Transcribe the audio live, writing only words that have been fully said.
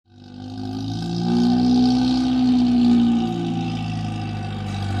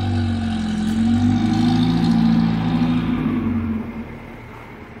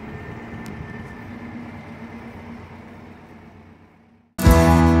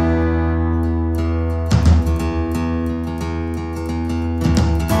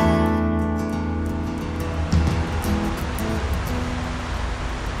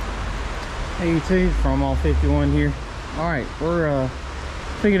YouTube from all 51 here. All right, we're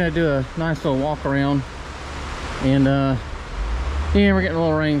figuring to do a nice little walk around, and yeah, we're getting a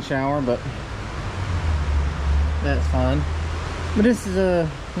little rain shower, but that's fine. But this is a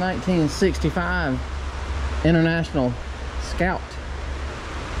 1965 International Scout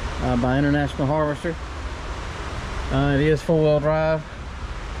by International Harvester. It is four-wheel drive,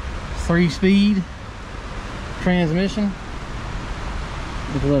 3-speed transmission.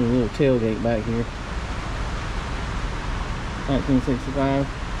 There's a little tailgate back here. 1965.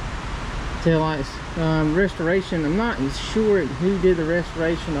 Taillights. Restoration, I'm not sure who did the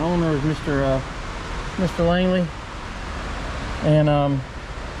restoration. The owner is Mr. Langley. And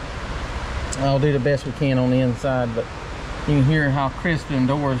I'll do the best we can on the inside, but you can hear how crisp them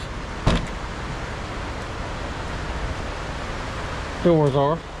doors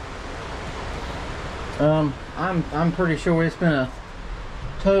are. I'm pretty sure it's been a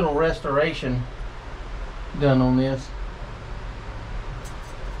total restoration done on this.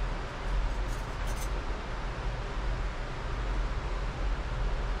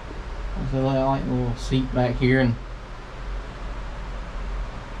 So I like the little seat back here, and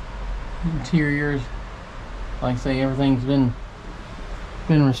interiors, like I say, everything's been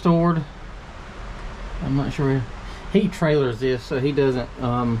restored. I'm not sure he trailers this, so he doesn't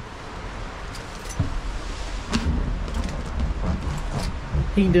drive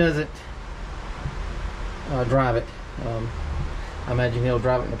it. I imagine he'll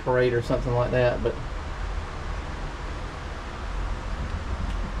drive it in a parade or something like that, but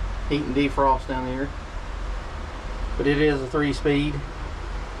heat and defrost down there. But it is a 3-speed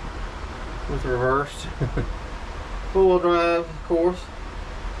with reverse. Four-wheel drive, of course.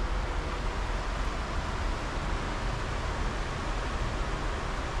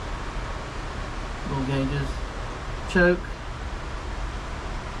 Little gauges, choke.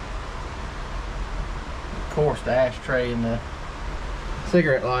 Of course, the ashtray and the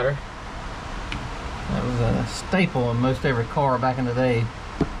cigarette lighter. That was a staple in most every car back in the day.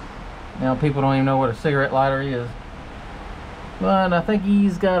 Now people don't even know what a cigarette lighter is. But I think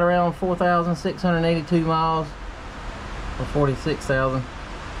he's got around 4,682 miles, or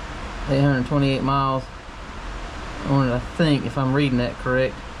 46,828 miles on it, I think, if I'm reading that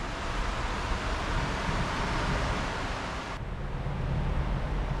correct.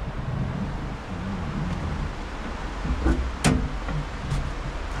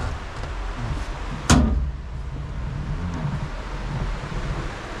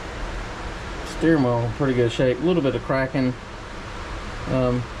 Steering wheel in pretty good shape. A little bit of cracking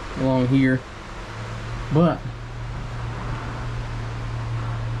along here, but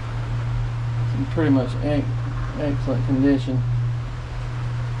it's in pretty much excellent condition.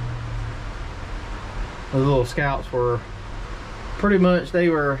 The little Scouts were pretty much, they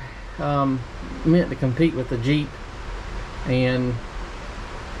were meant to compete with the Jeep, and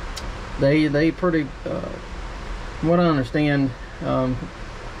they pretty what I understand from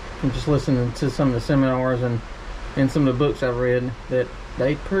just listening to some of the seminars and some of the books I've read, that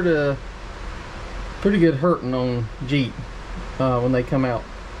they pretty good hurting on Jeep when they come out.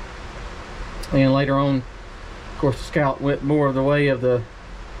 And later on, of course, the Scout went more of the way of the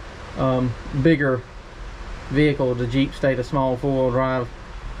bigger vehicle. The Jeep stayed a small four-wheel drive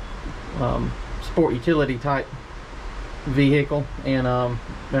sport utility type vehicle, and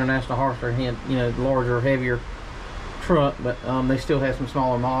International Harvester had, you know, larger, heavier truck, but they still have some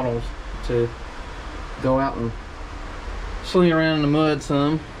smaller models to go out and sling around in the mud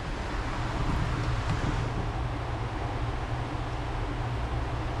some.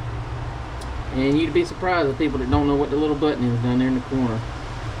 And you'd be surprised at people that don't know what the little button is down there in the corner.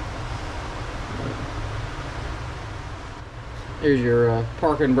 There's your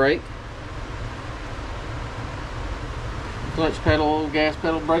parking brake, clutch pedal, gas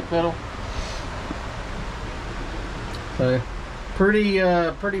pedal, brake pedal. So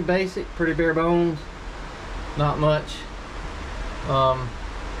pretty basic, pretty bare bones, not much.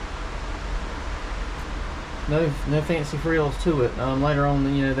 No fancy frills to it. Later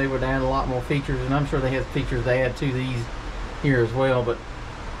on, you know, they would add a lot more features, and I'm sure they have features they add to these here as well. But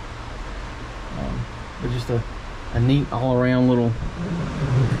just a neat all-around little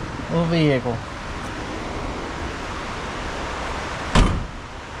vehicle.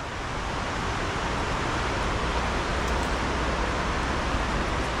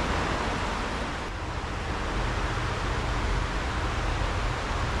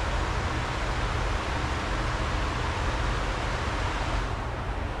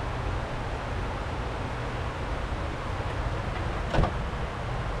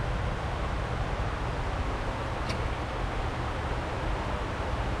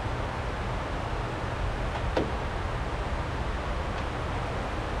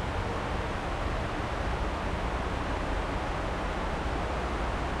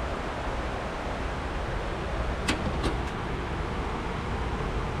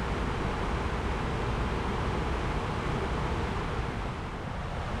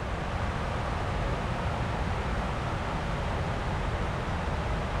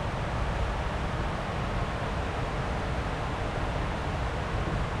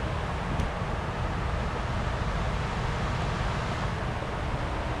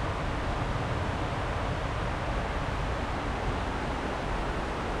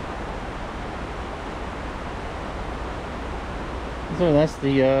 So that's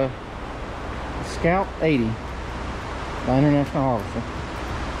the Scout 80 by International Harvester.